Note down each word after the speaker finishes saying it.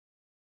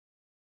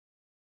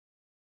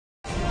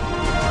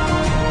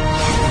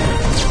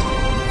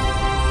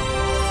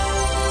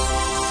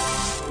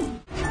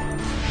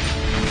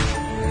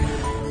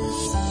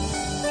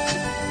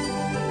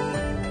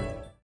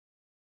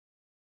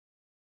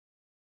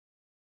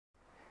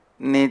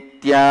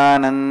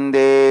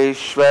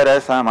Nithyanandeshwara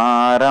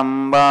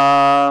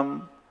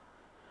Samarambam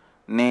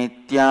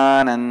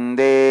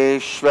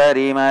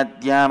Nithyanandeshwari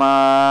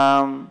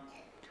Madhyamam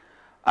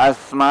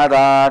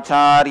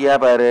Asmadacharya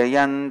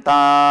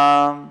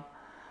Paryantam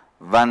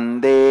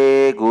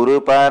Vande Guru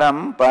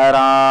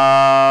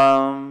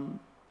Paramparam.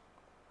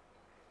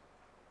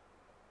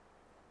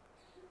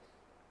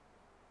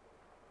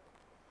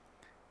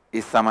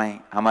 इस समय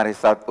हमारे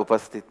साथ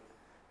उपस्थित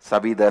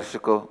सभी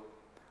दर्शकों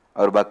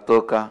और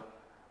भक्तों का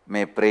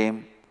मैं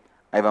प्रेम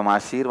एवं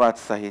आशीर्वाद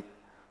सहित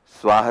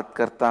स्वागत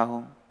करता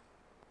हूँ.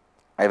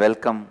 I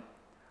welcome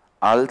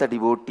all the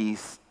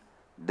devotees,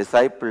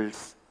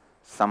 disciples,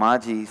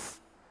 samajis,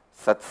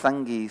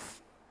 satsangis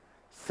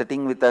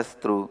sitting with us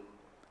through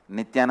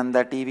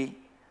Nithyananda TV,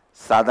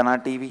 Sadhana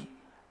TV,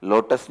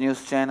 Lotus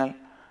News Channel,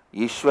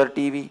 Ishwar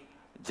TV,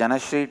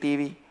 Janashri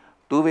TV,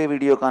 two-way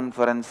video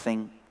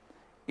conferencing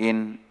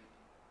in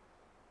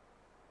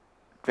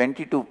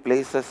 22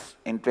 places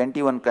in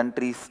 21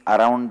 countries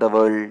around the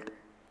world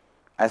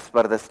as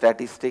per the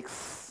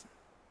statistics.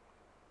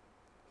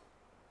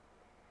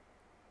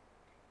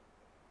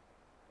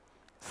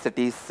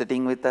 Cities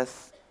sitting with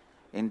us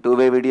in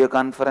two-way video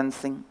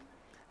conferencing: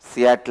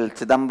 Seattle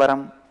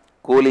Chidambaram,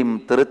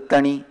 Kolim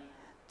Tiruttani,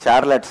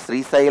 Charlotte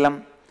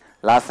Srisailam,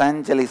 Los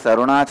Angeles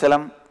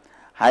Arunachalam,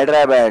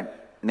 Hyderabad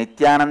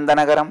Nithyananda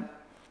Nagaram,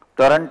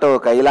 Toronto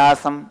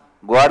Kailasam,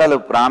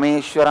 Guadalupe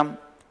Rameshwaram,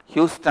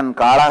 Houston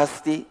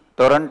Kalahasti,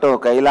 Toronto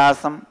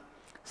Kailasam,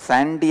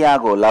 San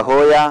Diego La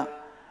Jolla,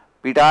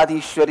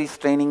 Pitadishwari's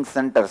Training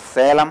Center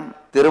Salem,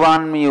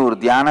 Tiruvannamalai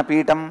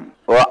Dhyanapitham,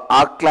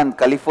 Auckland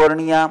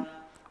California,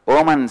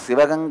 Oman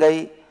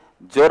Sivagangai,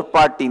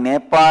 Jorpati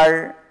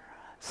Nepal,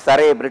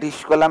 Surrey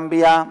British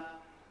Columbia,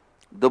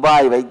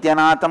 Dubai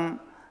Vaidyanatham,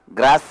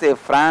 Grasse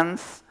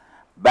France,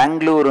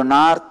 Bangalore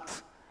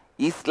North,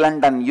 East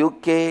London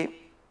UK,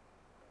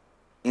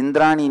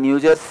 Indrani New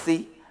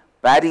Jersey,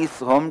 Paris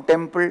Home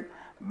Temple,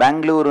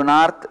 Bangalore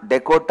North,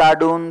 Dakota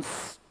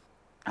Dunes,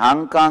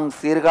 Hong Kong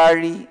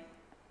Sirgali,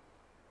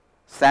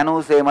 San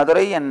Jose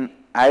Madurai and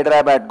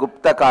Hyderabad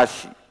Gupta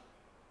Kashi.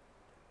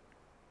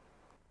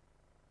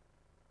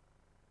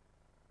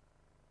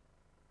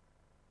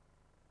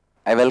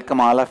 I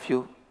welcome all of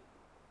you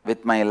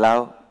with my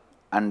love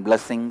and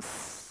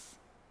blessings.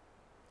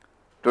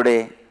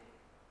 Today,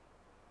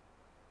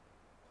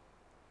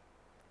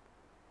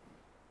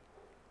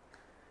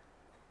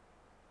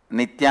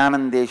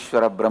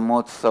 Nithyanandeshwara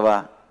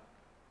Brahmotsava,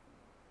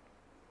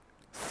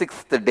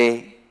 6th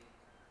day.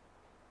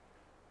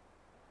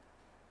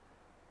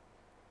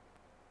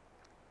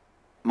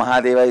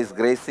 Mahadeva is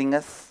gracing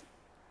us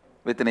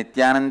with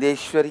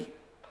Nithyanandeshwari.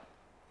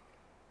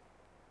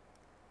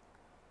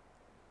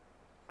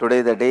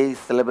 Today the day is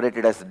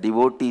celebrated as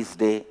Devotees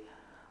Day.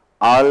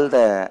 All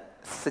the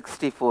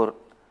 64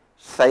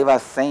 Shaiva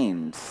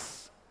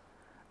saints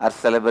are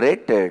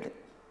celebrated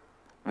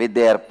with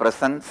their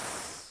presence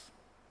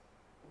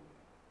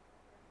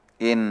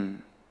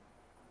in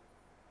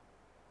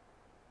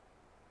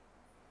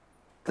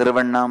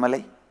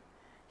Tiruvannamalai.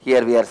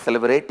 Here we are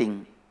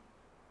celebrating,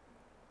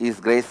 is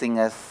gracing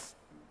us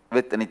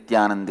with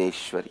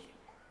Nithyanandeshwari.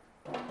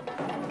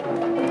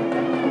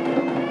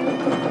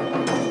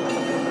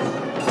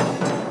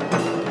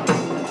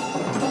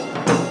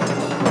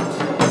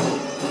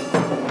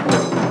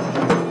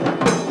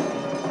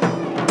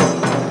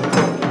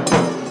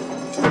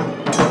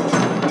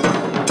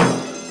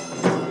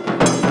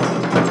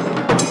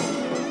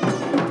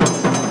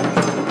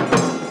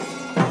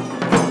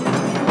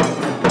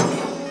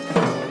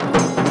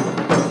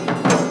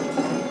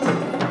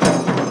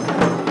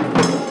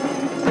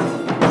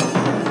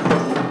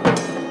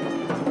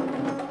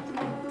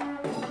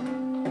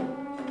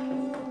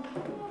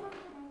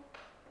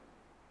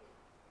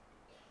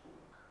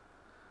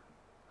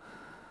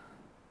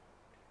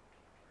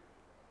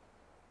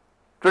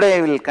 Today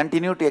I will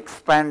continue to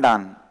expand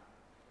on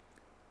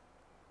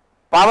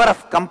power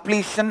of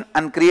completion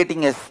and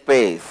creating a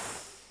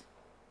space.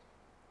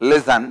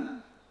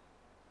 Listen.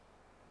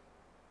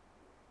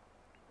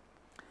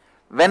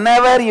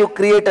 Whenever you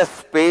create a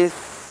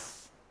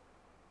space,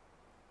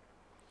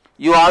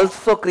 you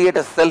also create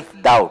a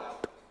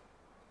self-doubt.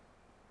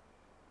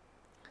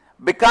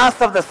 Because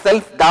of the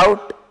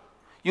self-doubt,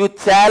 you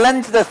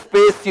challenge the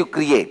space you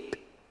create.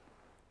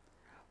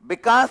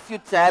 Because you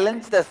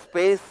challenge the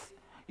space,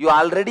 you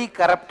already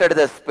corrupted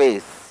the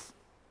space.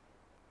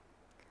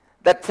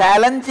 The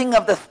challenging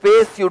of the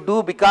space you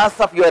do because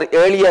of your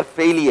earlier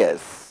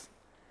failures,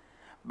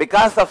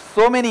 because of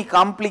so many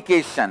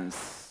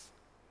complications.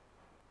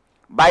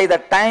 By the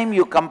time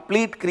you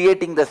complete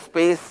creating the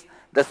space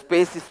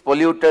is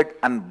polluted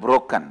and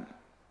broken.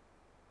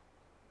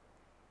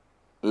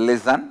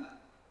 Listen.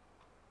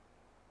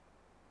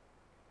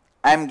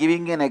 I am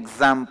giving you an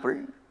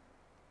example.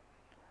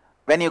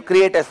 When you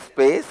create a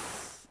space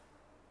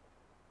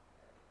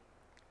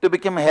to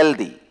become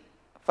healthy,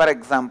 for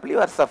example, you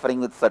are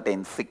suffering with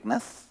certain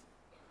sickness,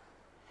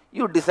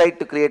 you decide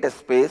to create a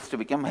space to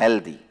become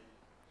healthy.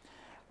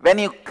 When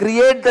you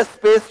create the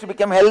space to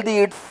become healthy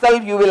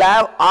itself, you will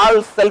have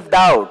all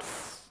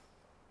self-doubts.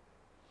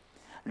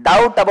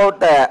 Doubt about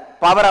the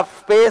power of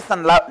space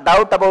and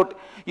doubt about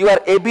your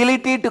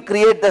ability to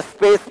create the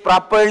space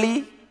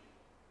properly.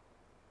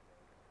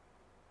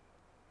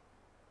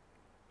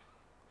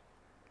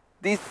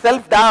 These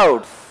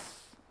self-doubts,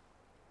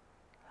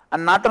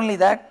 and not only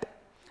that,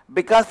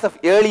 because of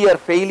earlier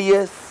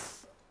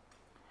failures,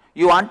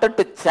 you wanted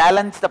to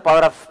challenge the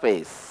power of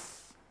space.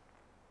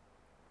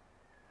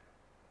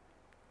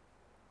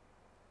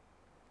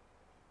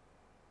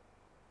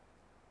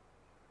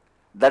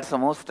 That's the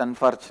most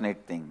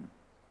unfortunate thing.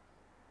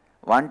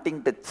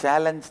 Wanting to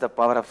challenge the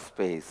power of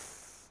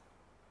space.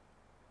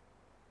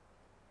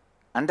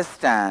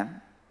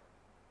 Understand,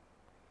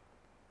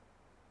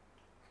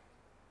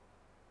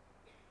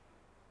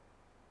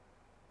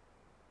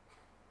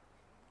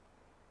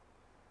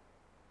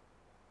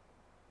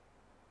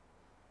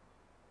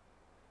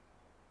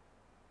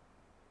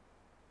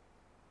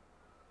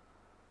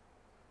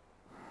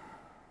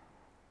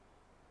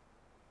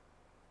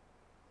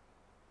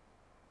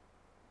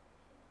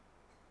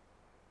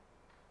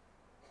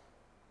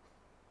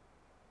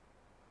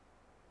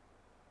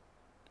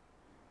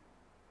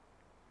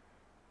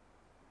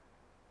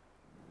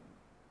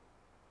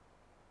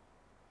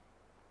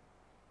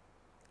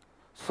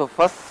 so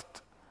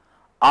first,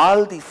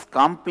 all these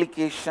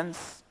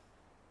complications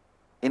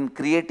in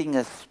creating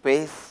a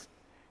space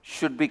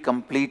should be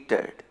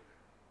completed.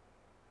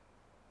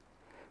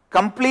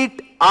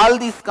 Complete all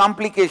these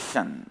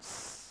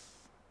complications.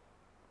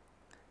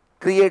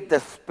 Create the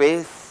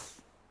space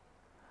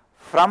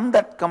from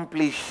that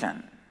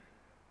completion.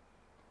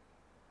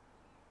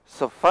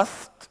 So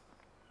first,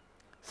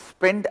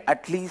 spend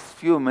at least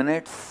few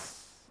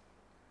minutes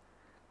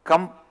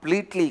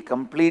completely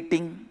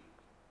completing,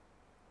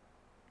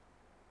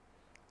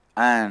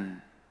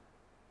 and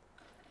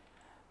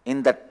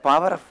in that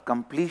power of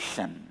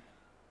completion,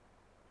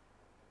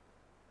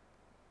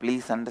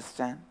 please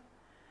understand,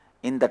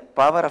 in that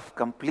power of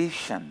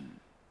completion,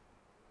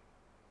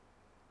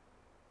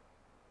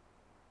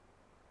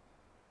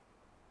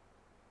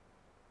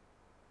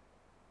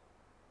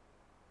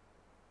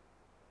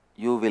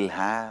 you will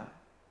have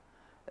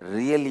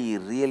really,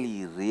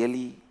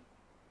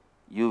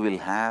 you will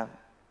have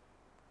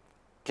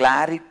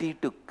clarity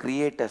to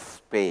create a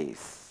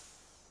space.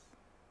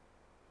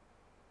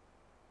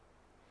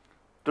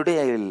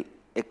 Today I will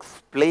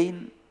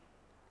explain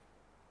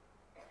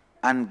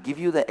and give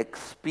you the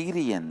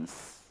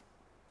experience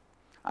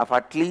of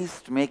at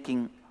least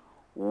making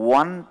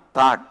one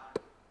thought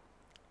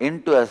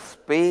into a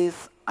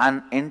space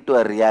and into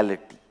a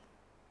reality.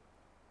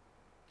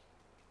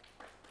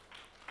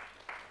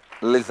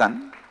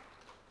 Listen.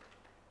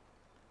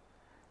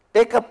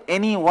 Take up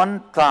any one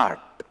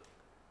thought,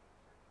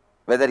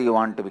 whether you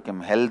want to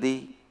become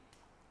healthy,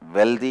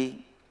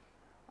 wealthy,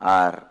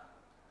 or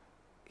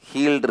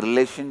healed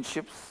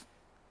relationships,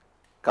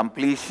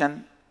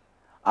 completion,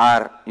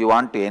 or you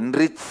want to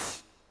enrich,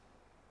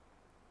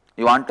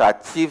 you want to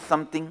achieve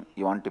something,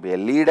 you want to be a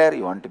leader,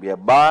 you want to be a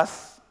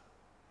boss.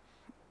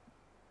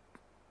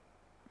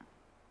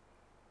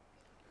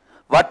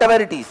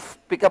 Whatever it is,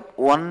 pick up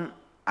one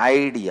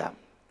idea,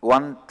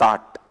 one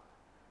thought,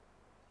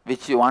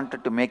 which you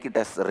wanted to make it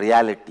as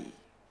reality.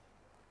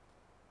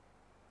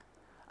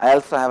 I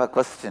also have a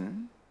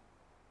question.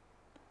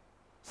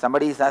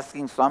 Somebody is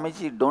asking,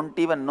 Swamiji, don't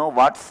even know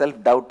what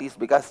self-doubt is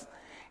because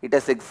it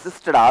has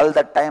existed all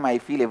the time. I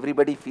feel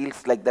everybody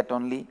feels like that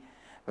only.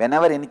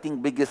 Whenever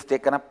anything big is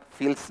taken up,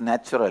 feels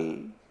natural.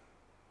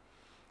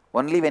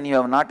 Only when you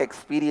have not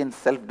experienced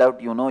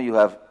self-doubt, you know you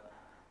have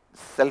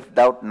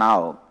self-doubt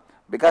now.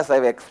 Because I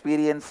have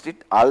experienced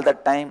it all the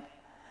time,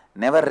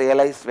 never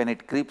realized when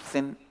it creeps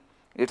in,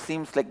 it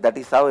seems like that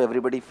is how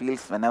everybody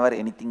feels whenever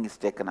anything is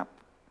taken up.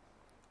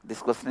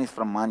 This question is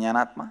from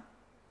Manyanatma?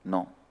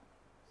 No.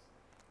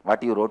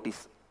 What you wrote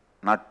is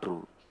not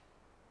true.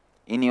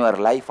 In your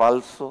life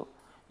also,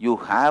 you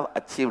have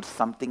achieved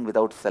something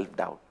without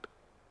self-doubt.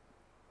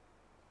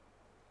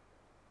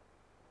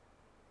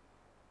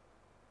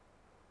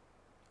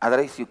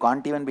 Otherwise, you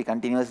can't even be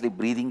continuously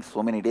breathing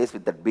so many days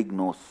with that big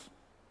nose.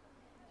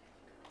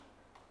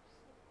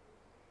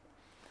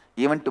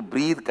 Even to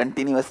breathe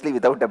continuously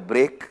without a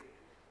break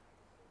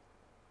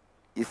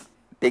is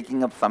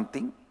taking up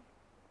something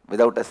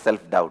without a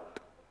self-doubt.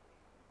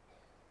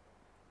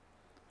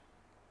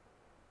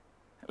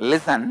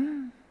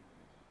 Listen,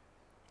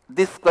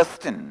 this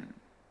question,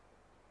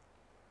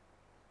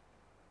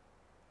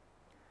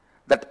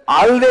 that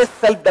always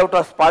self-doubt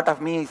was part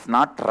of me is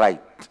not right.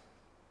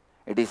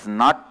 It is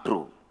not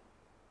true.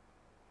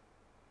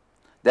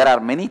 There are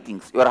many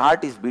things. Your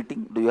heart is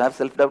beating. Do you have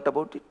self-doubt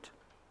about it?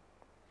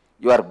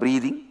 You are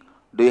breathing.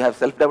 Do you have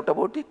self-doubt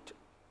about it?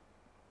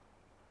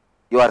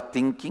 You are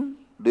thinking.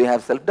 Do you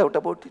have self-doubt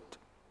about it?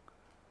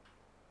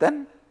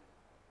 Then,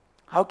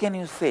 how can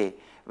you say,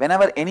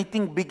 whenever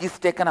anything big is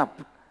taken up,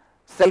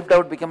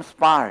 self-doubt becomes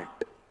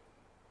part?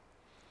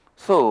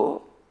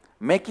 So,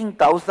 making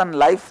 1,000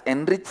 lives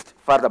enriched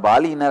for the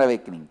Bali inner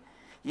awakening,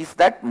 is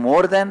that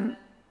more than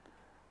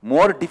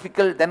more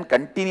difficult than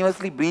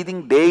continuously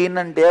breathing day in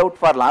and day out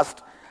for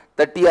last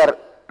 30 or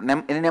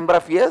any number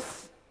of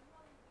years?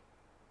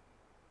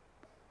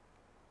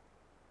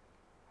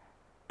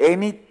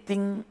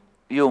 Anything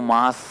you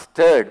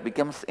mastered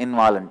becomes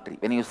involuntary.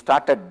 When you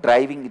started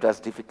driving, it was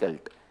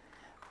difficult.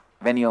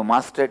 When you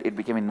mastered, it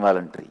became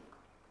involuntary.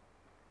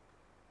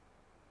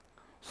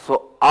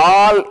 So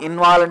all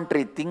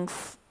involuntary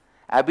things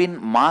have been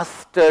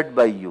mastered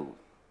by you.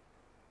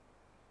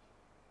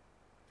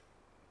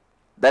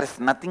 There is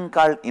nothing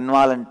called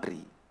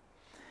involuntary.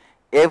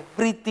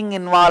 Everything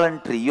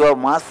involuntary, you have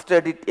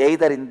mastered it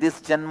either in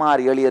this Janma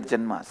or earlier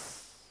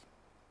Janmas.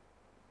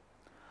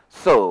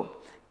 So,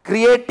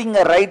 creating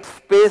a right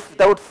space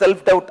without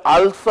self-doubt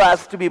also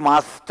has to be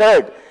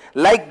mastered,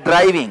 like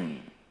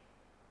driving.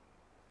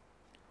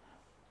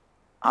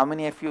 How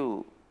many of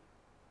you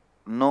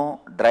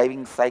know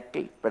driving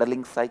cycle,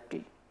 pedaling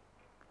cycle?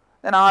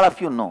 Then all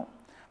of you know.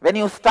 When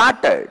you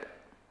started,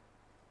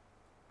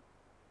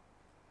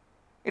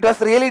 it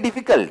was really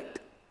difficult.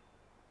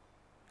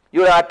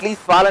 You have at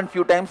least fallen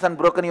few times and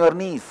broken your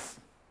knees,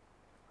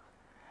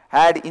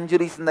 had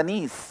injuries in the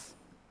knees.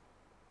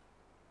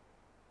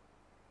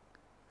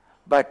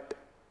 But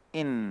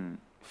in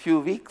few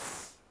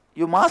weeks,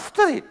 you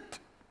master it.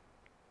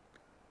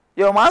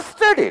 You have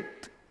mastered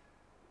it.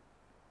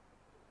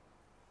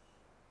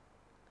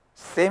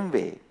 Same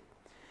way,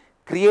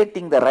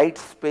 creating the right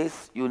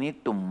space, you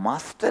need to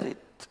master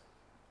it.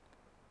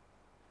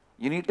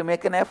 You need to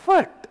make an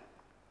effort.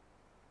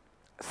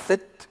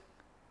 Sit.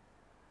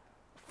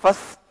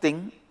 First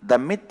thing, the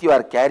myth you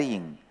are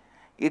carrying,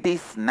 it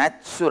is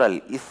natural,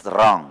 is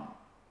wrong.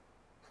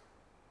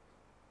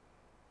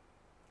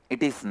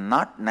 It is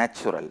not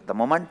natural. The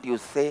moment you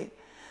say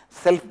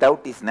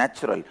self-doubt is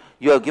natural,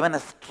 you have given a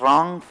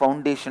strong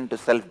foundation to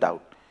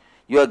self-doubt.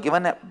 You have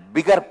given a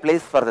bigger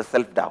place for the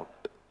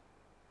self-doubt,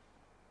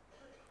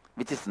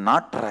 which is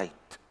not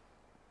right.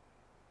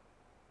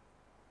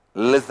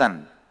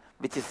 Listen,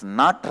 which is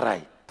not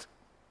right.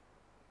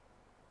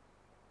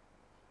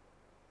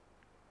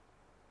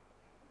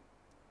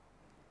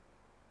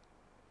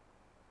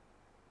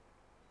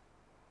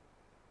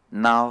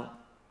 Now,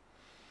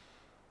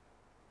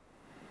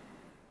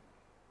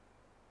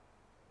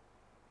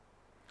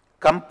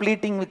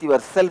 completing with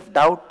your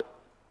self-doubt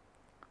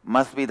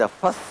must be the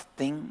first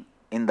thing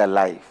in the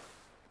life.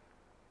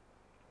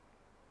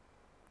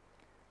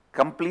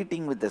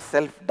 Completing with the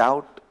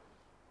self-doubt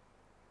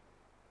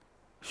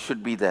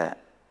should be the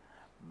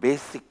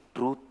basic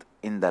truth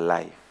in the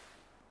life.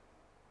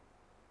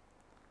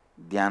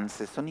 ध्यान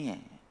से सुनिए.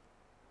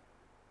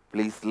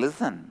 Please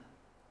listen.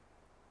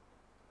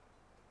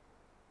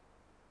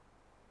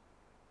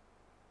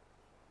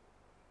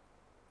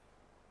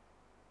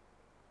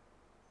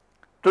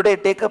 Today,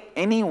 take up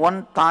any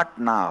one thought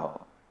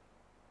now,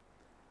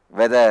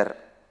 whether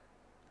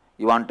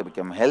you want to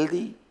become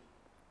healthy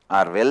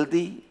or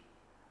wealthy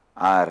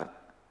or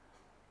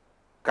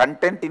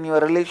content in your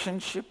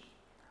relationship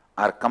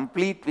or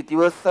complete with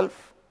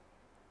yourself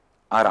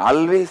or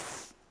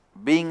always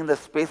being in the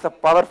space of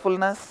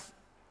powerfulness,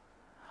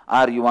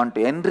 or you want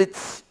to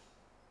enrich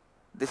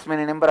this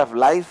many number of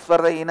lives for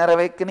the inner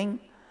awakening,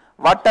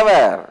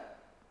 whatever,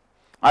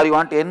 or you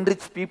want to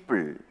enrich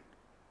people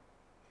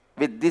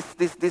with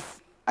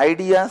this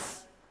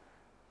ideas,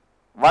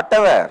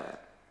 whatever.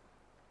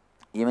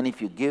 Even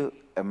if you give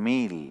a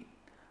meal,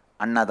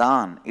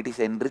 annadan, it is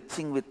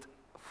enriching with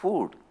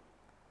food.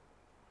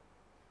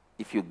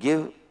 If you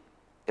give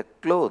a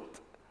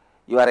cloth,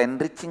 you are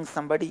enriching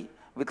somebody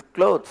with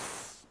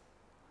clothes.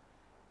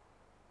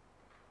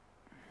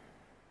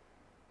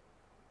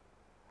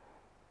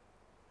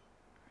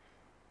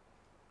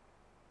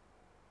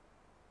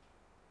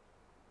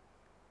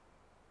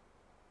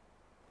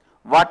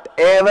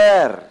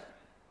 Whatever,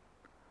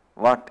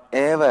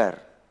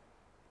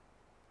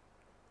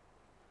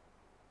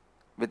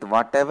 with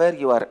whatever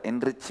you are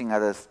enriching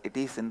others, it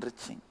is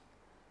enriching.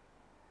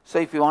 So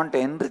if you want to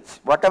enrich,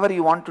 whatever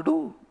you want to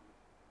do,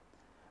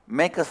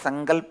 make a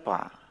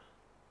sankalpa.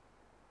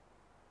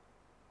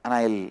 And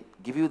I will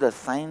give you the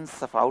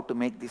science of how to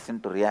make this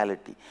into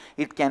reality.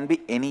 It can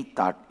be any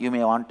thought. You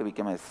may want to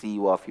become a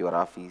CEO of your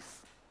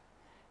office.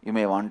 You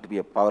may want to be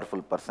a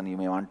powerful person. You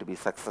may want to be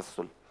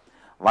successful.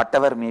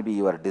 Whatever may be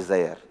your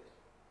desire.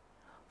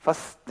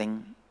 First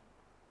thing,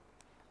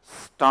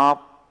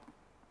 stop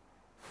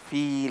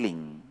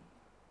feeling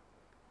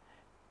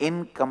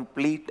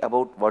incomplete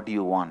about what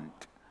you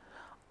want.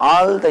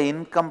 All the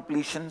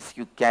incompletions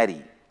you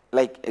carry,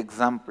 like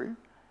example,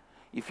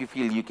 if you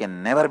feel you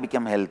can never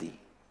become healthy,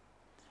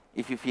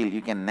 if you feel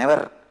you can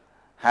never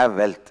have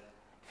wealth,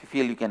 if you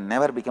feel you can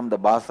never become the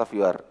boss of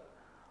your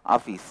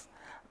office,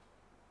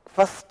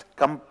 first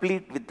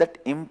complete with that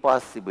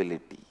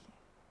impossibility.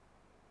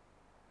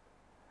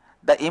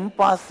 The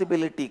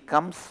impossibility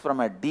comes from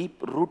a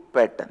deep root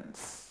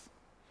patterns.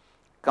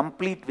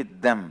 Complete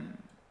with them.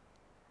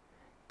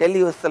 Tell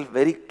yourself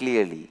very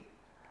clearly,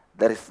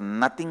 there is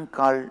nothing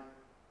called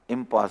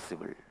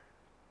impossible.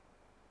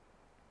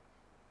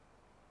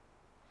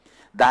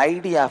 The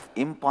idea of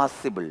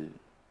impossible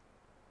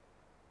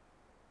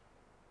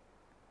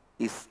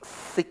is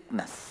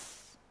sickness.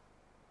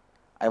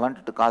 I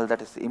wanted to call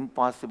that as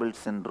impossible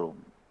syndrome.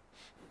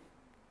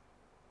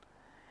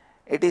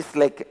 It is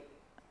like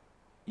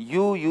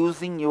you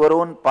using your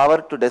own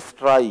power to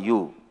destroy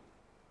you.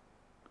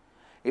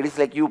 It is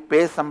like you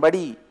pay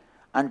somebody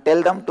and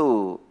tell them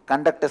to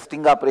conduct a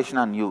sting operation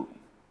on you.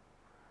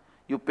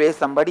 You pay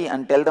somebody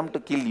and tell them to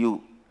kill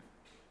you.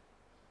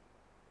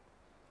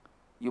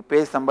 You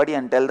pay somebody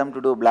and tell them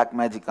to do black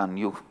magic on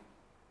you.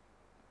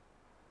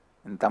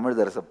 In Tamil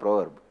there is a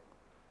proverb.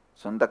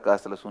 Sonda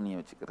kaasala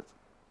suniya vechikkirathu.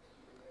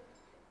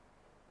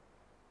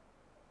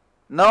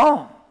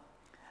 No.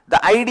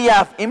 The idea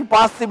of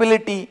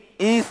impossibility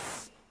is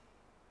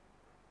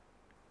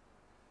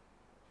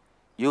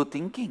you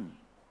thinking.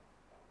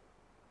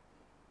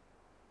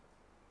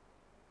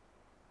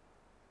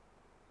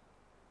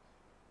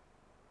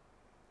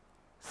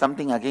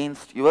 Something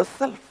against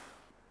yourself.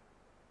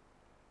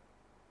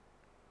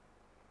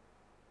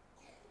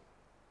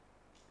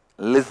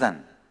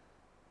 Listen.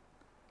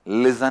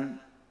 Listen.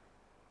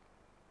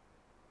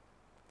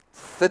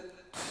 Sit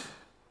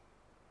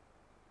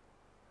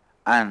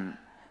and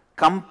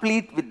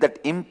complete with that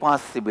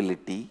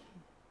impossibility.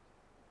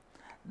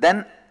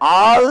 Then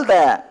all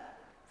the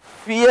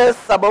fears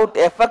about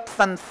effects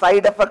and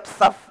side effects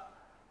of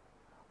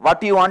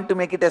what you want to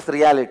make it as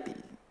reality.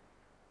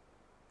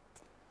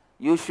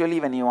 Usually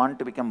when you want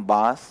to become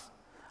boss,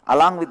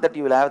 along with that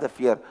you will have the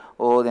fear,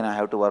 oh then I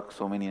have to work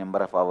so many number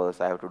of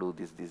hours, I have to do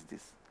this.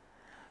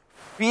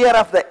 Fear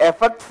of the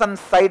effects and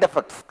side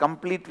effects,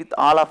 complete with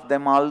all of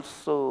them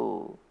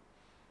also.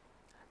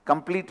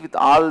 Complete with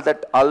all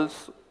that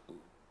also.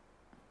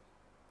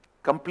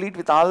 Complete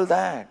with all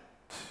that.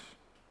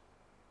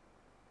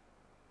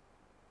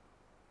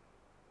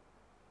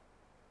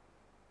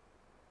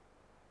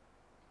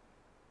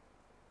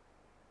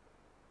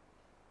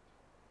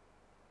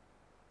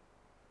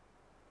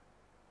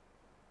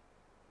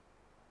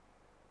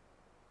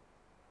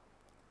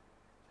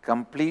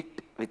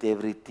 Complete with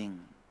everything.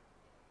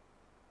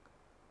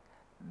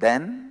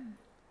 Then,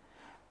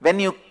 when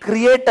you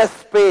create a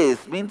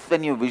space, means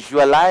when you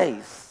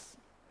visualize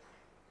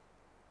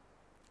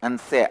and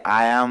say,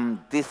 I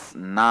am this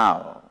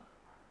now,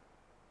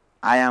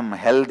 I am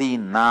healthy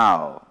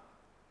now,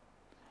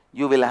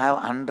 you will have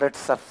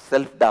hundreds of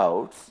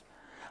self-doubts,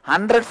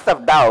 hundreds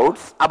of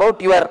doubts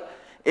about your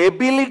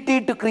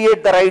ability to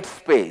create the right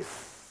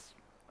space.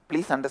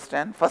 Please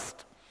understand,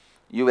 first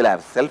you will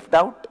have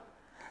self-doubt,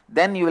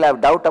 then you will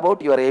have doubt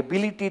about your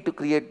ability to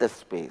create the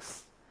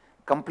space.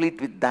 Complete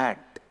with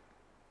that.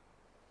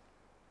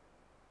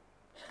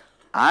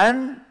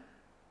 And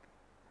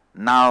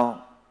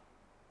now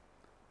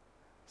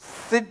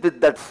sit with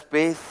that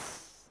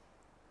space.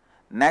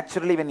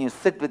 Naturally when you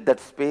sit with that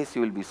space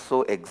you will be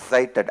so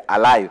excited,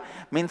 alive.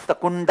 Means the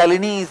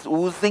kundalini is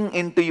oozing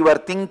into your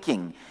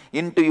thinking,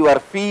 into your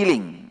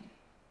feeling.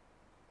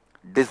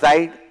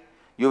 Decide,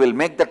 you will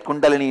make that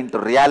kundalini into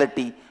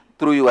reality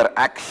through your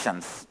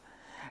actions.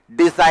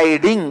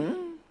 Deciding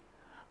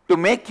to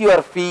make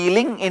your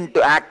feeling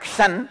into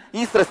action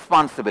is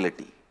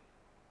responsibility.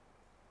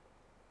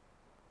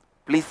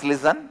 Please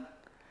listen.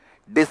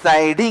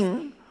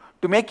 Deciding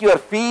to make your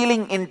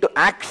feeling into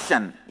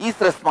action is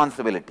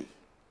responsibility.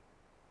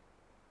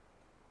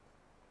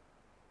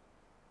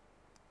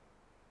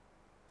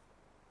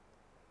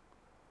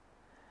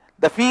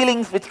 The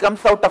feelings which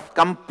comes out of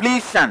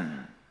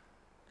completion,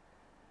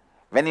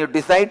 when you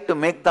decide to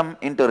make them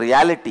into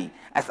reality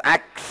as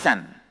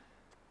action,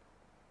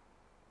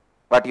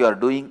 what you are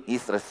doing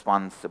is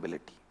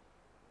responsibility.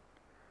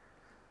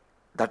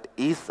 That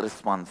is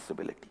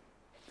responsibility.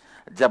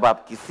 जब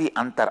आप किसी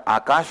अंतर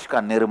आकाश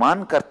का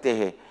निर्माण करते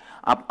हैं,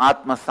 आप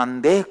आत्म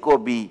संदेह को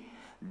भी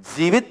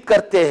जीवित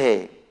करते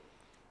हैं.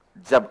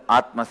 जब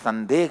आत्म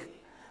संदेह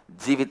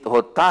जीवित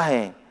होता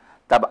है,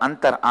 तब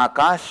अंतर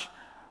आकाश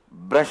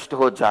भ्रष्ट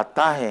हो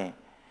जाता है.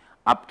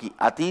 आपकी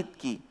अतीत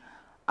की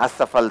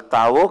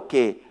असफलताओं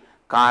के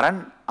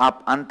कारण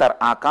आप अंतर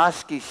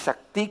आकाश की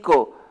शक्ति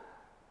को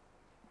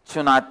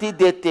चुनौती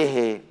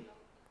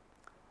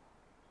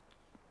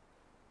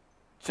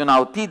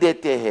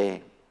देते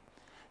हैं.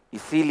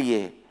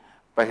 इसीलिए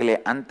पहले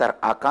अंतर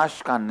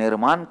आकाश का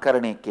निर्माण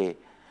करने के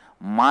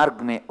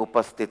मार्ग में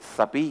उपस्थित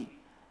सभी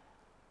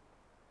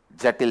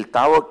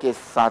जटिलताओं के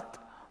साथ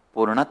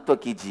पूर्णत्व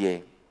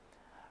कीजिए.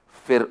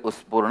 फिर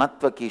उस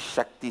पूर्णत्व की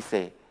शक्ति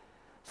से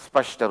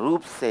स्पष्ट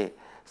रूप से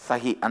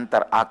सही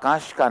अंतर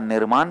आकाश का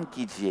निर्माण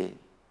कीजिए.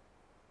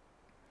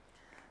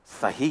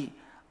 सही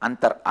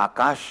अंतर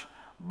आकाश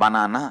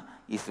बनाना,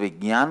 इस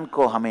विज्ञान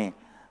को हमें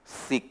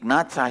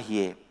सीखना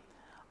चाहिए.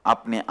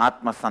 अपने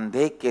आत्म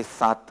संदेह के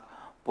साथ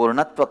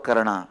पूर्णत्व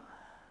करना,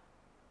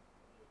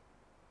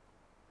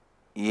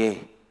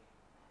 ये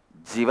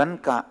जीवन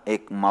का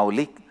एक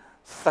मौलिक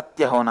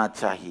सत्य होना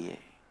चाहिए.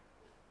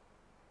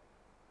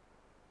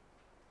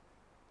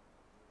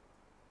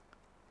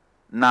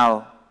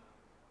 Now,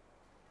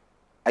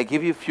 I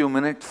give you a few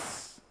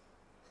minutes.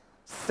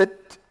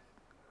 Sit,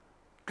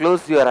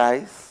 close your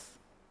eyes,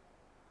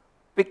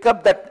 pick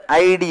up that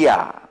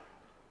idea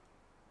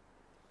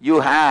you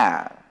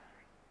have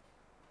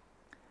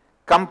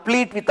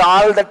complete with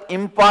all that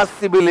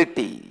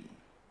impossibility.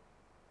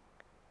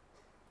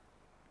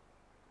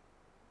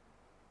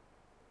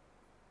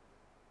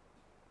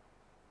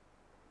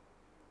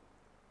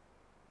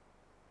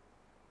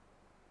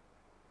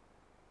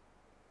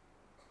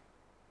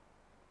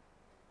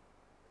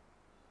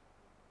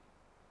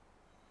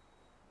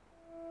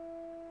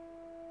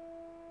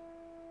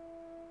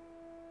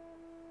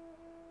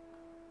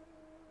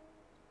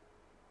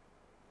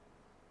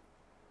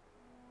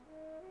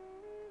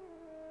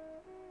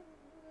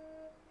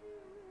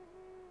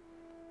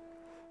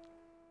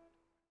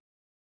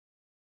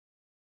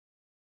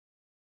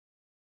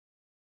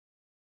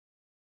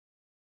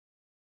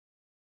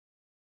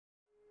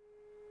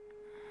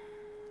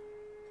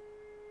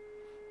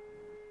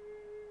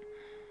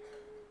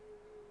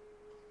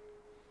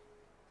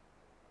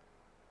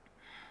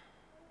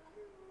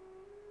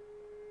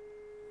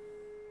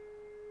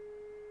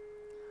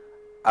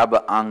 अब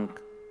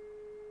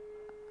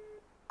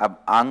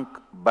आंख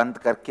बंद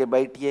करके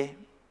बैठिए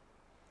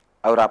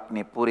और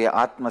अपने पूरे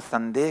आत्म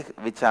संदेह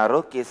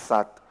विचारों के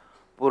साथ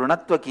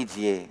पूर्णत्व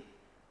कीजिए।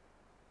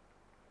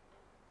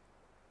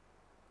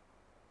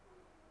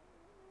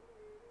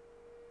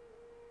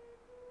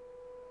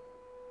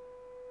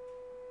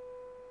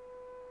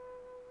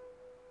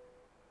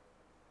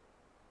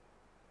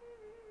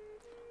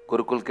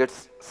 Gurukul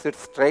kids, sit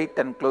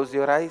straight and close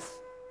your eyes.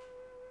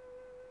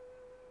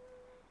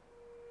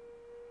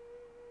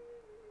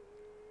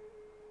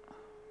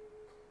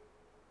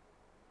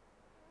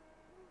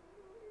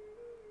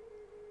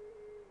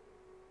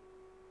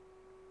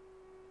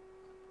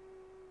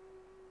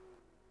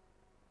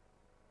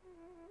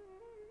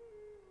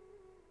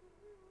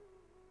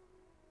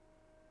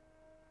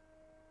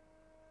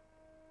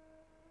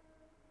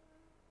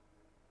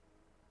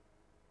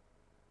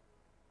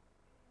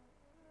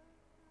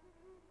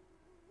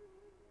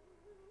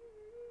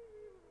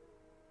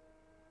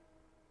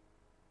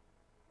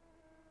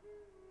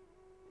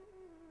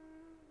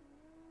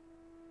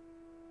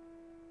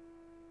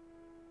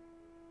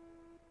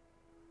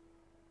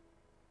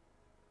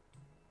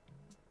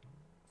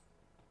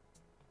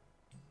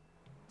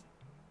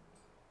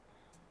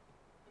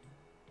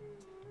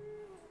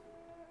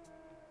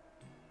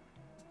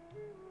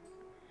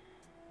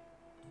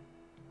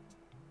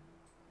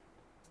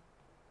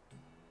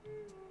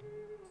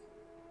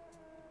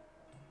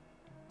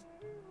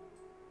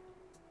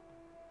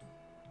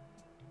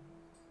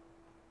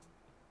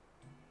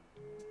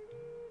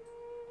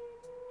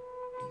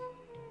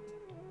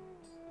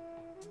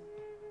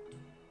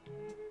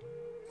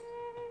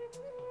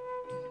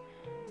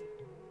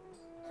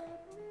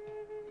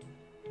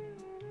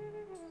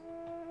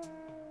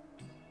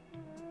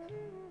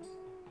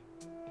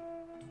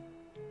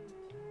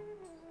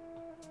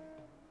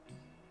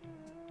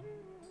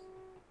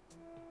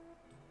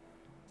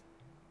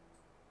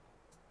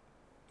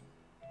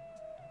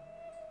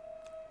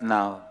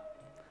 Now,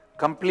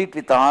 complete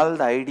with all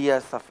the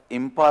ideas of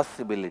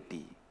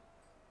impossibility.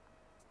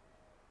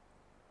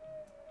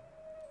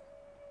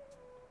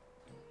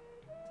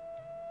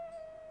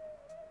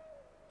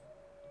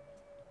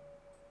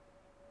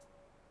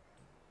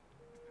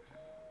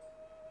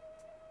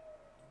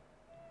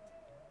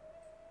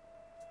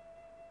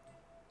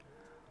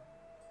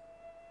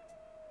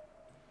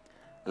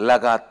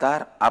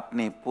 लगातार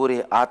अपने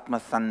पूरे आत्म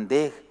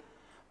संदेह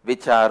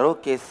विचारों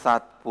के साथ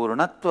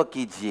पूर्णत्व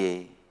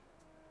कीजिए।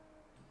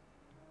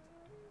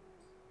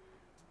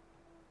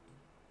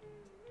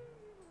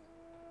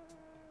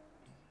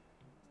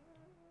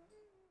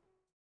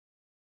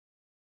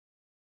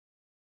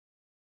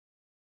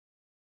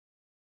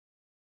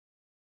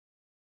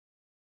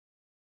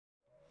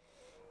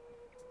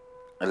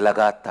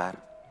 लगातार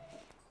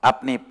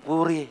अपने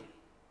पूरे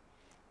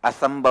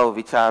असंभव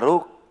विचारों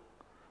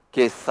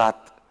के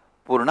साथ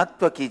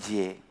पूर्णत्व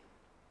कीजिए।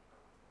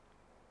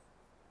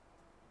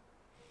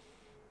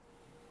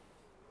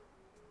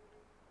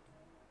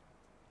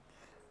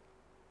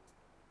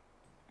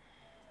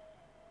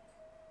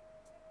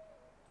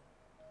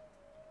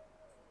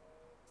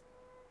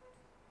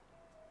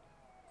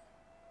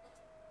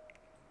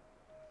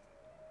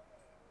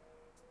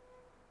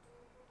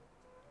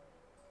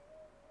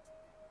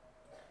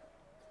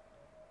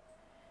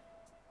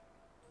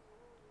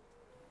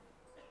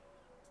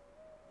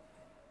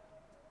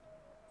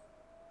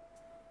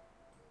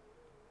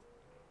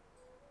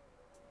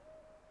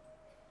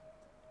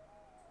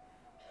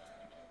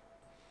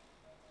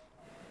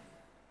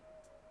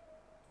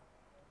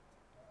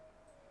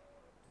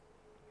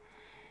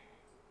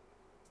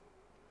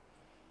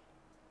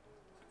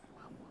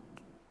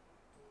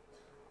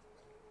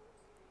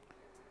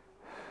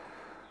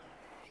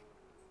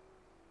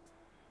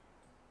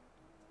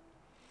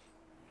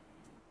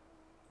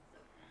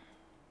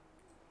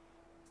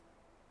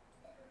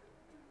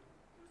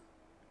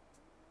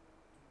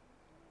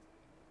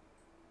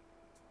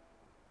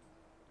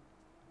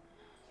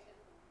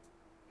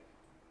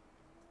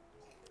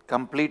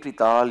 Complete with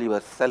all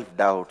your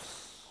self-doubts.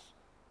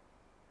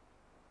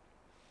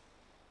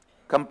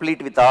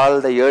 Complete with all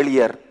the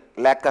earlier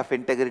lack of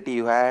integrity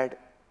you had.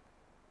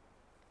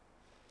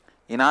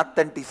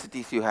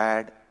 inauthenticities you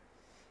had,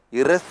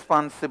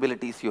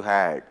 irresponsibilities you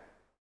had.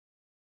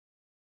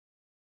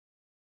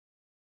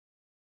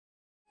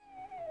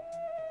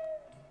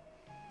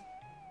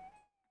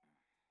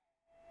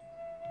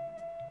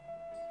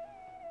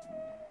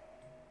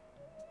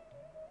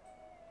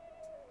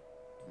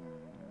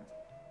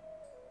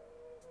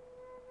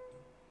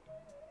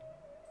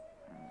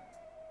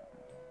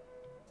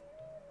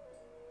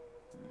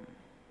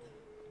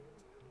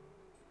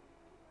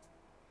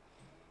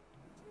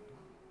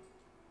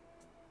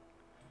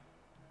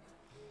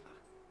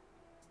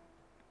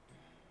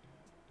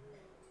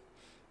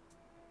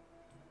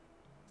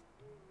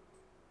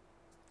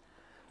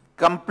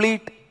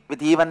 Complete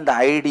with even the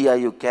idea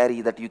you carry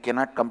that you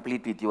cannot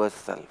complete with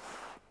yourself.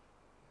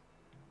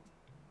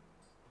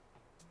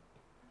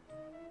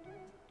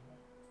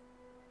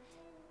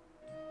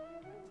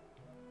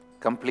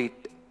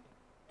 Complete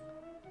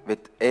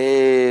with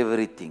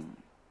everything,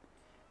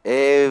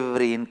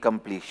 every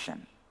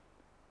incompletion.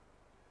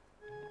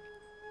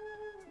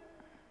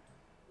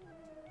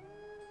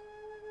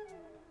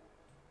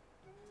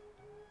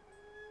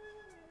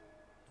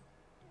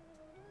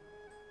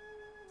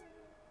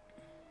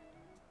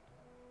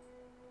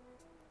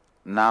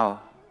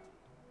 Now,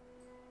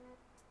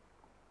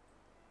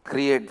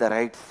 create the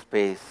right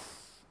space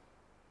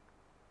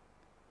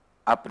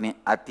अपने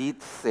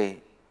अतीत से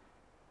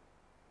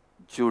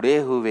जुड़े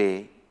हुए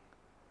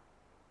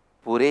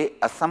पूरे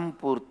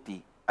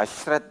असंपूर्ति,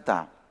 अश्रद्धा,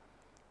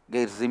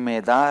 गैर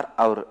जिम्मेदार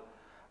और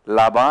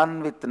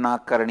लाभान्वित न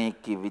करने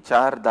की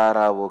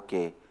विचारधाराओं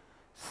के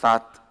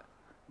साथ,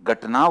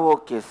 घटनाओं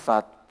के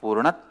साथ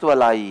पूर्णत्व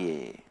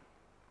लाइए।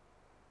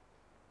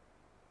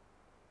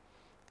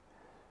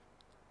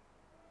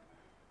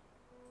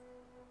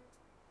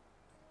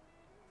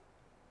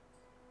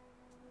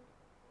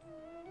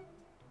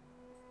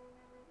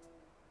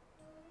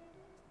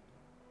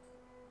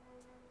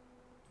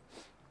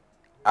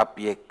 आप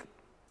एक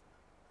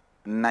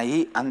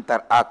नई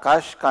अंतर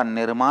आकाश का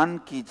निर्माण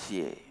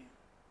कीजिए।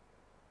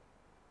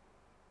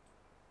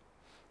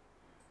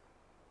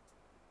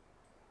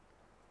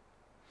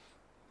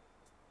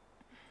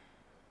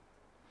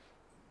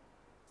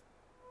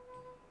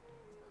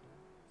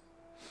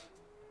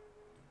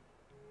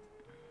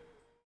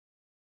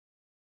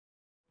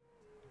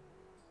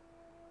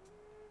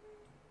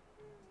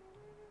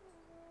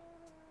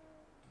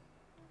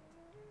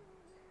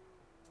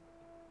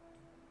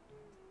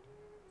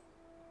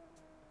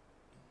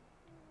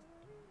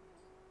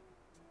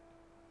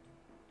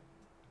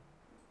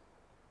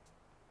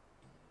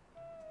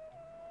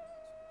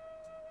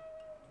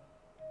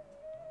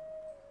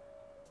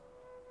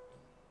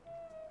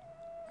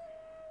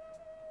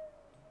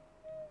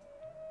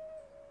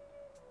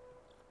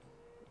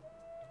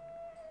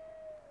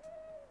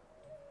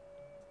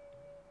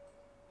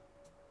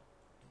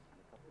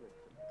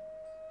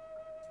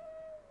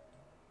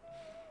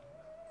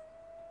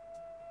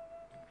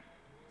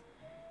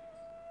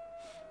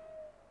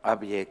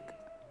 अब एक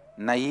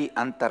नई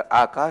अंतर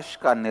आकाश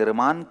का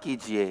निर्माण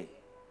कीजिए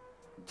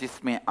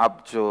जिसमें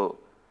आप जो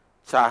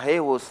चाहे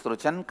वो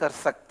सृजन कर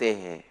सकते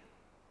हैं।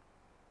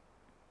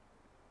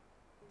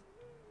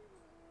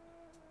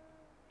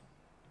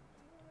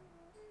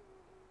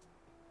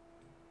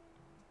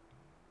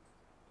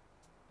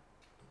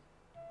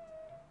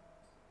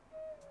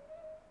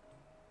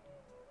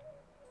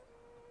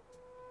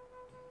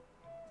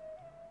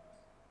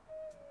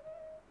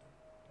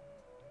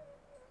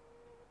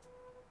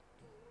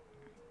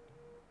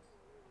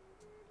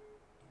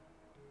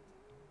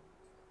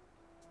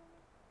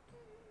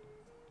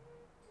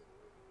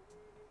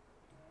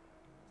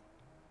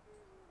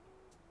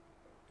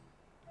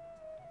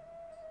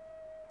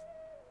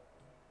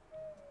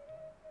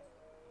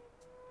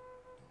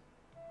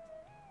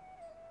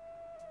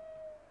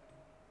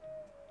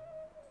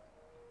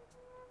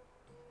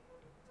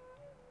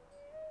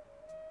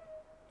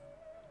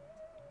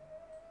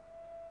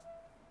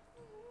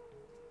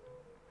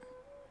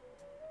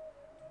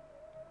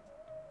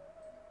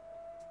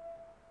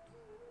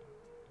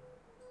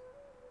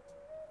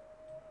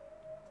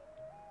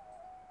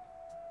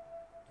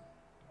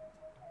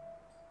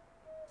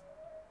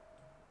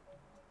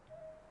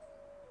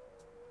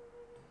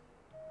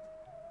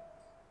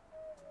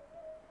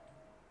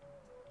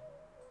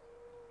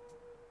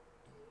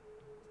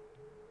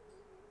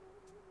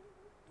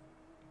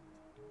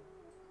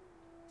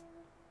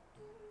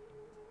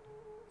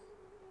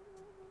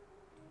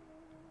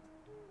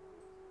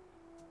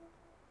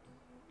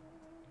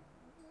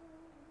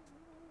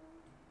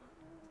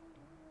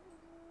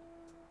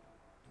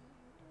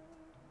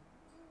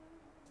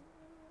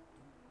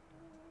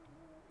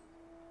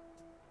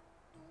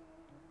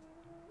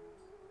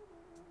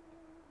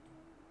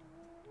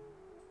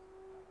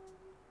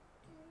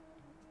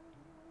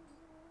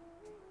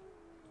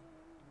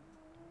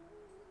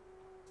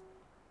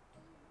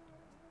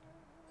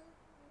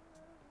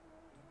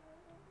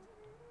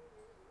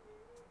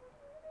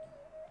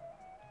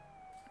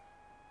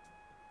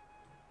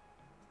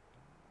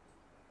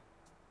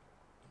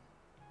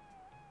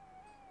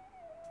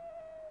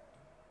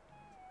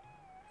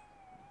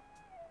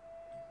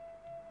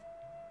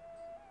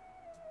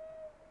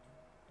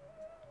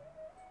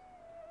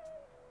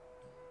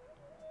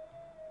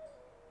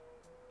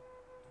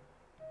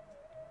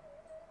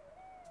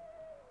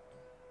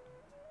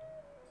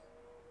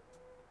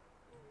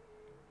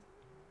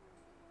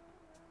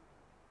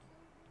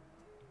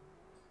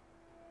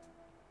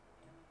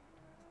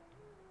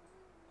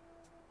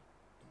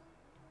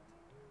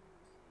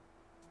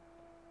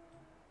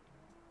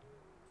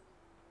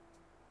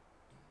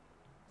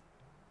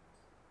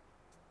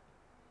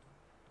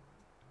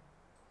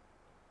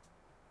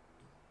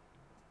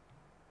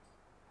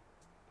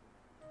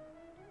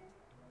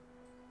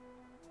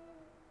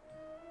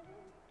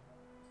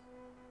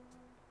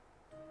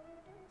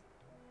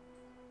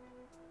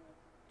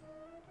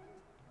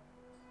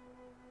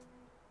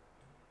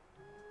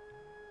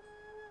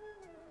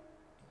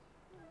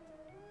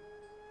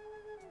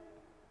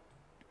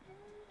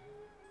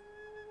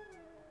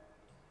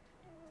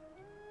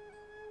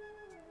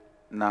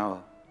 Now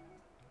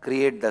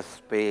create the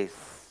space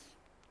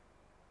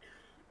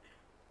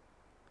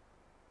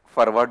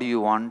for what do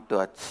you want to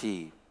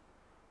achieve,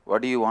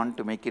 what do you want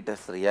to make it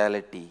as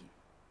reality.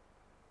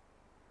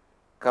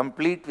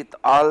 Complete with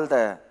all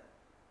the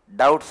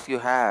doubts you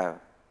have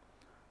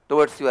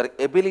towards your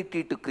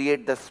ability to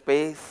create the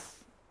space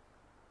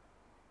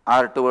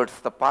or towards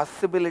the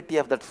possibility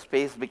of that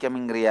space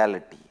becoming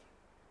reality.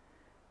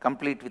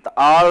 Complete with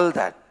all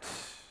that.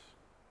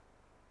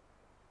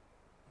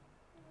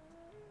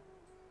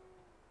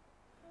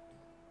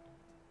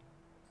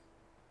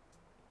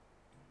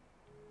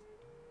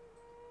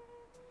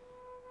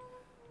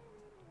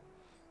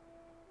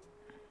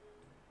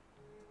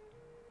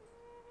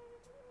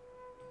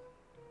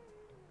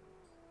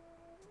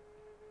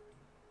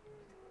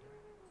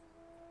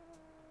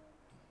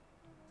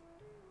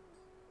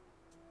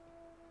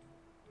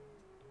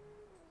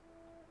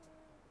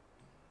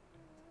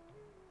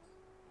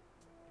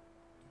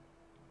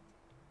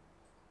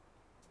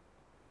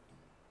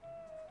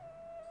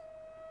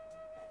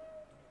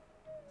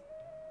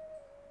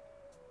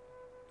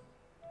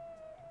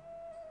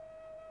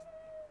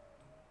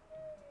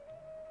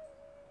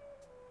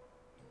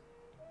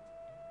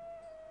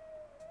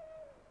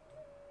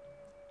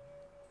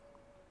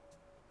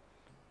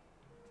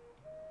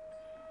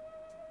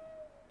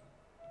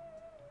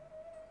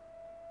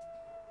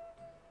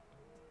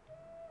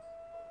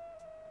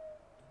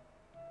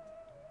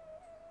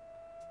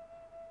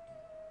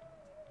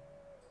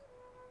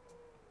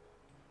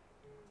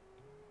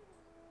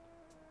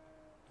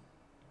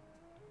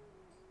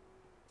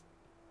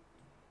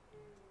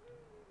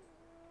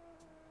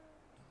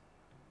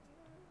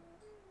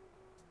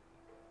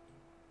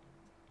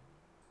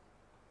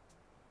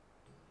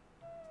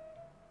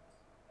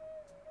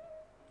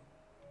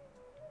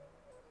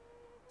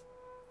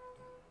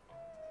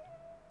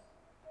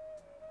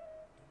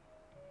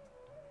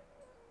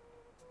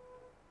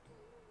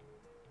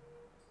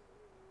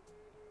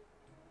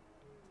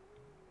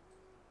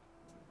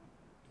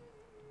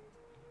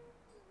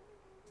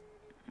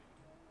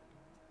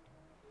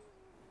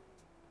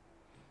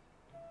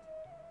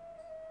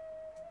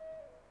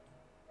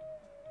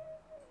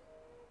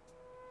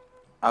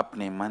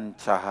 अपने मन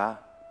चाहा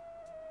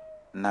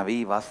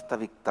नवी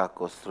वास्तविकता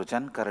को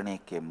सृजन करने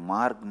के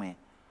मार्ग में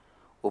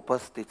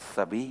उपस्थित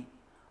सभी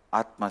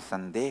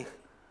आत्मसंदेह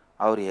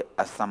और ये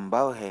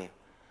असंभव है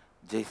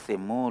जैसे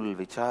मूल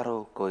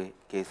विचारों को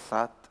के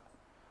साथ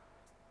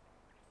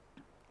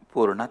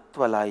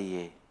पूर्णत्व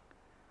लाइए।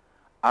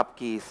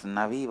 आपकी इस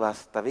नवी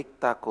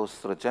वास्तविकता को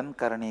सृजन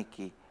करने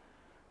की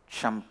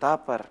क्षमता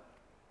पर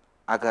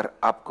अगर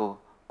आपको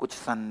कुछ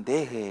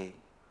संदेह है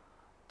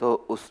तो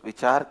उस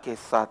विचार के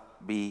साथ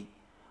भी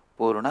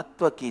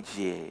पूर्णत्व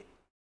कीजिए।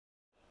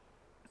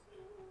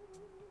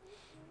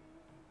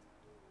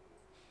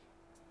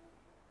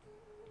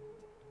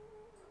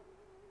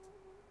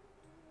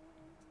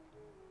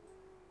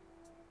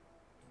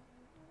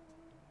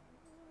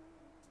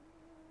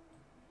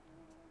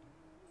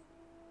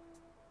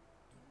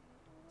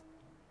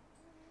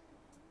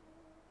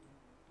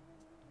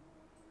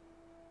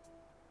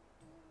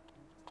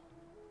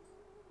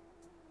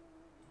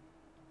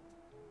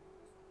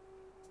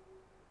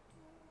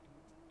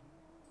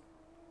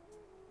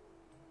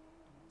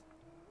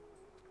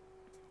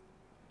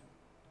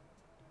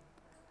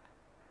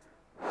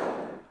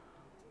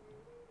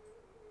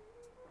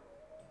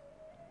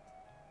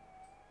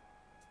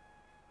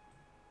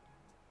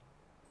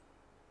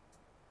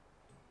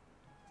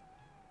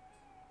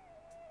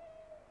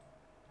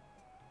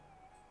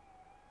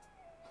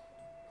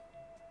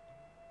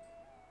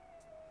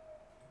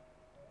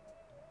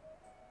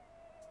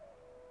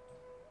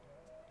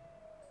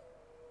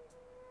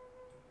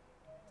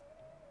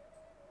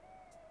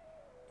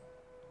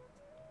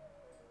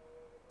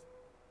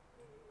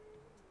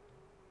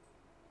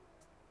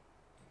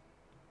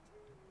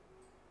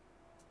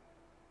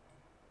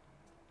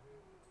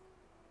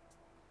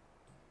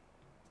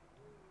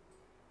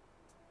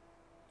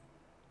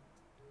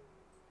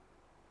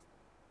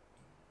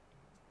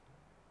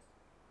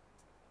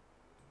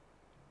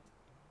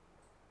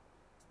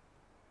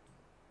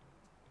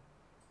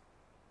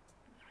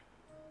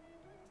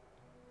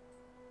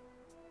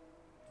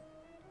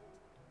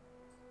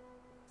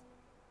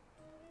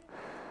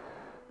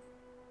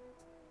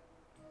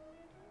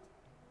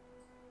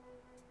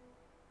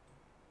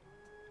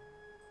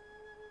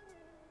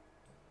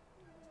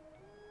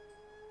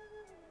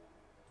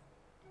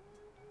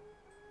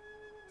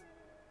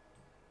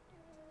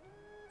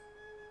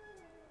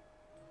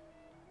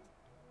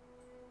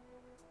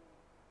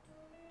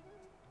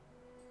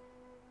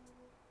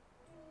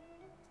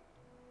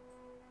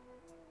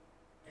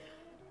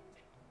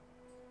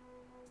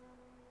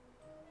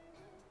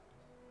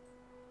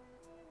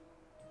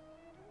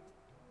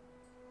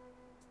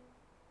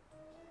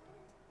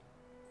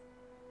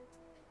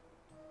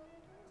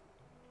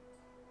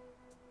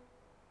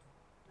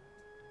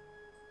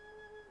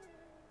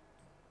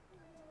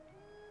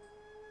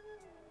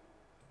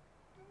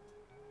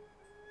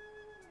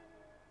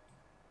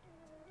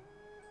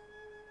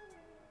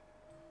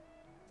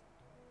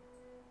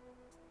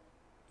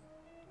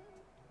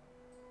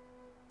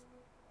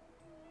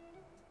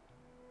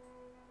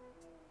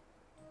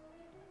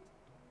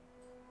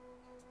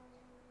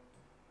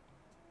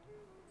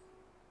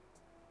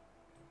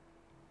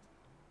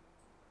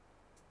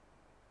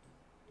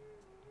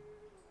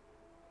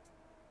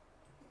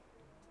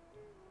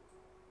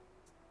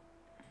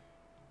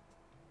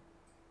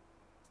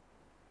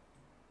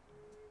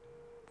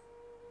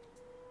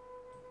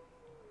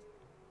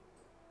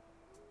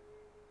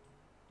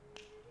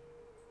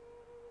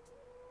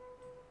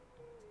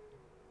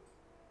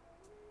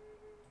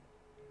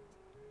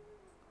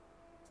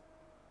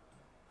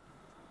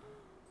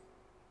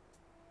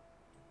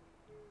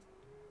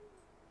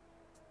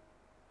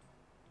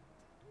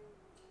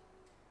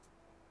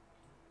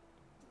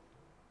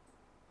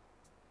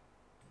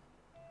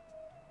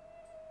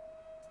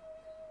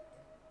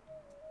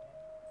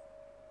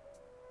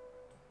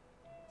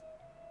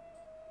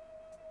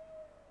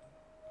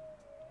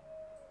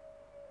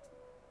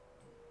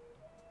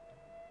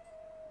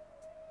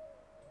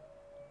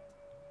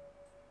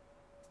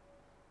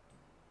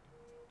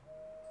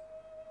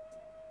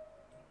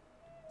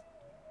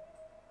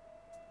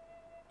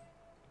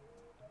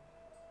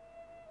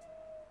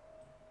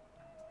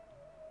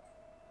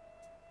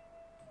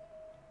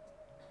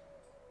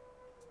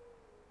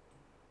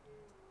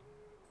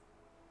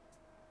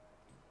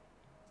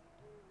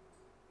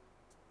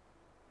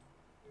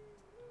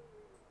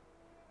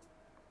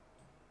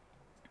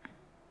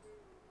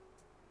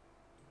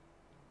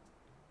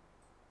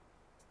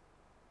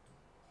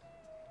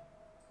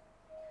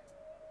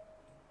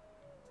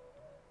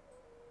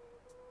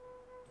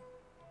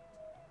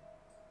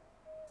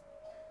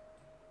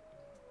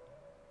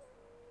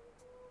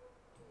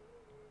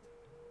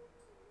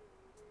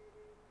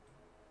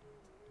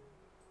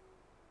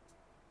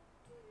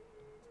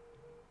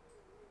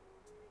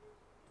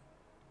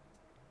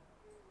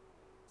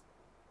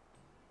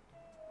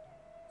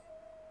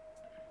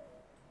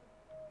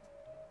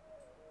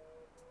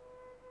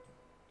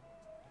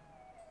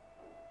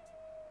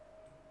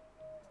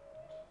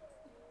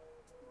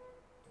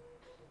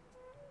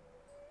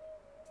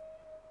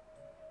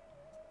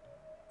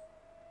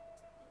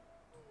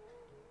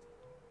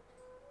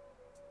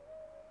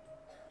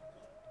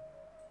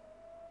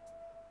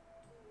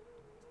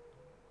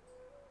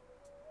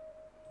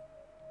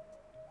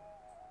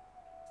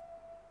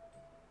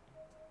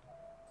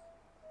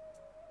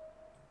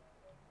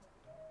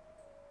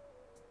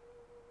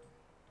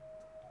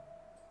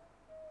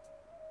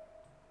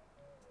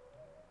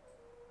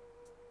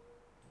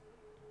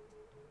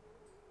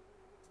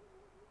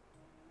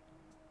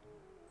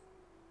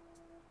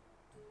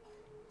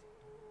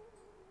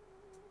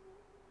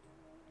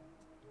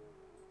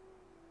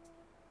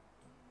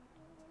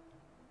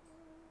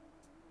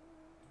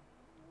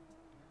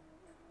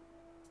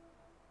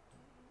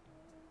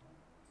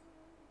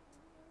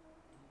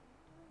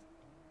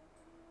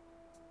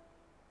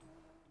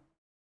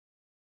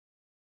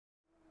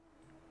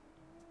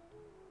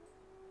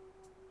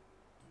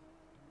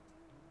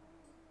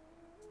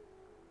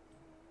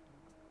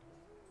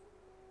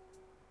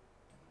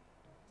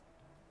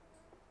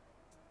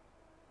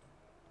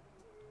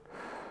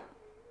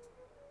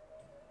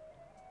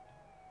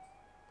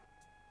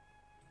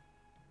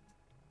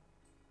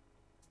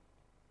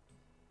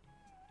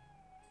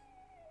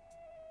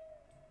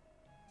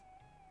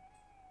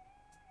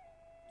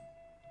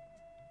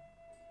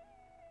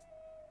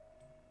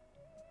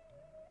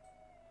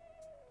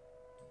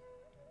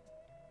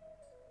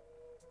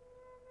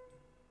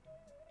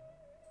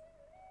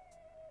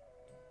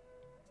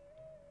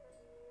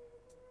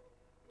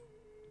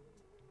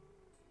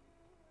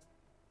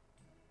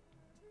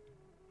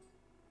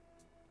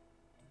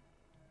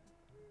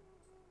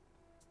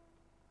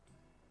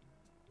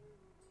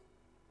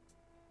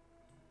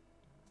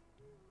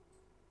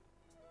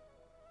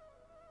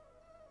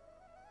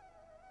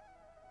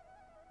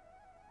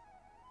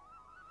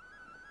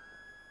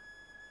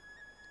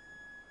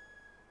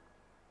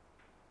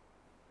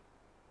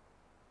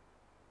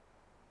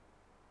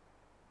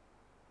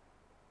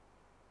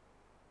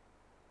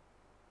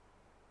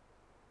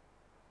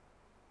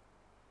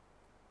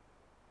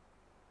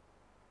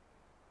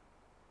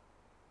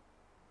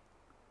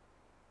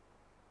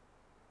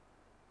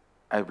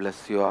 I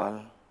bless you all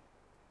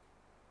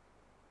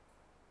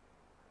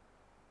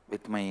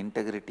with my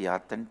integrity,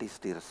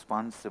 authenticity,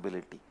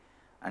 responsibility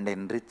and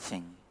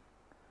enriching.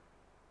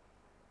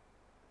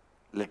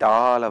 Let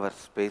all our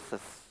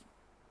spaces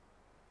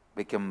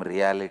become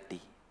reality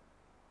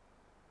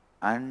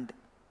and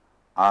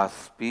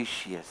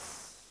auspicious.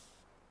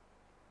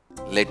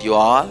 Let you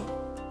all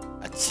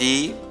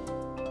achieve,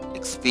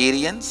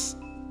 experience,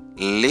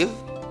 live,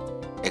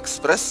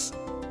 express,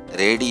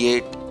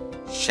 radiate,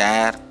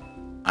 share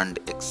and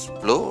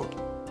explode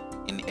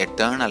in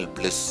eternal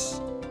bliss.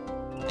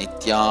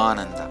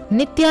 Nithyananda.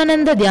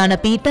 Nithyananda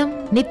Dhyanapitham,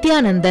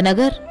 Nithyananda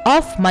Nagar,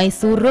 off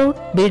Mysore Road,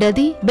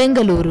 Bidadi,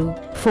 Bengaluru.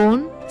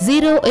 Phone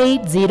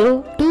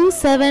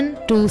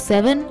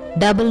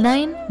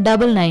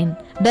 08027279999.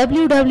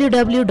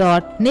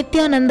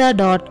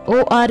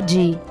 www.nithyananda.org.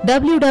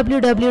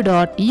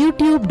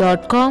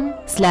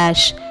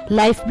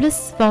 www.youtube.com/Life Bliss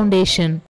Foundation.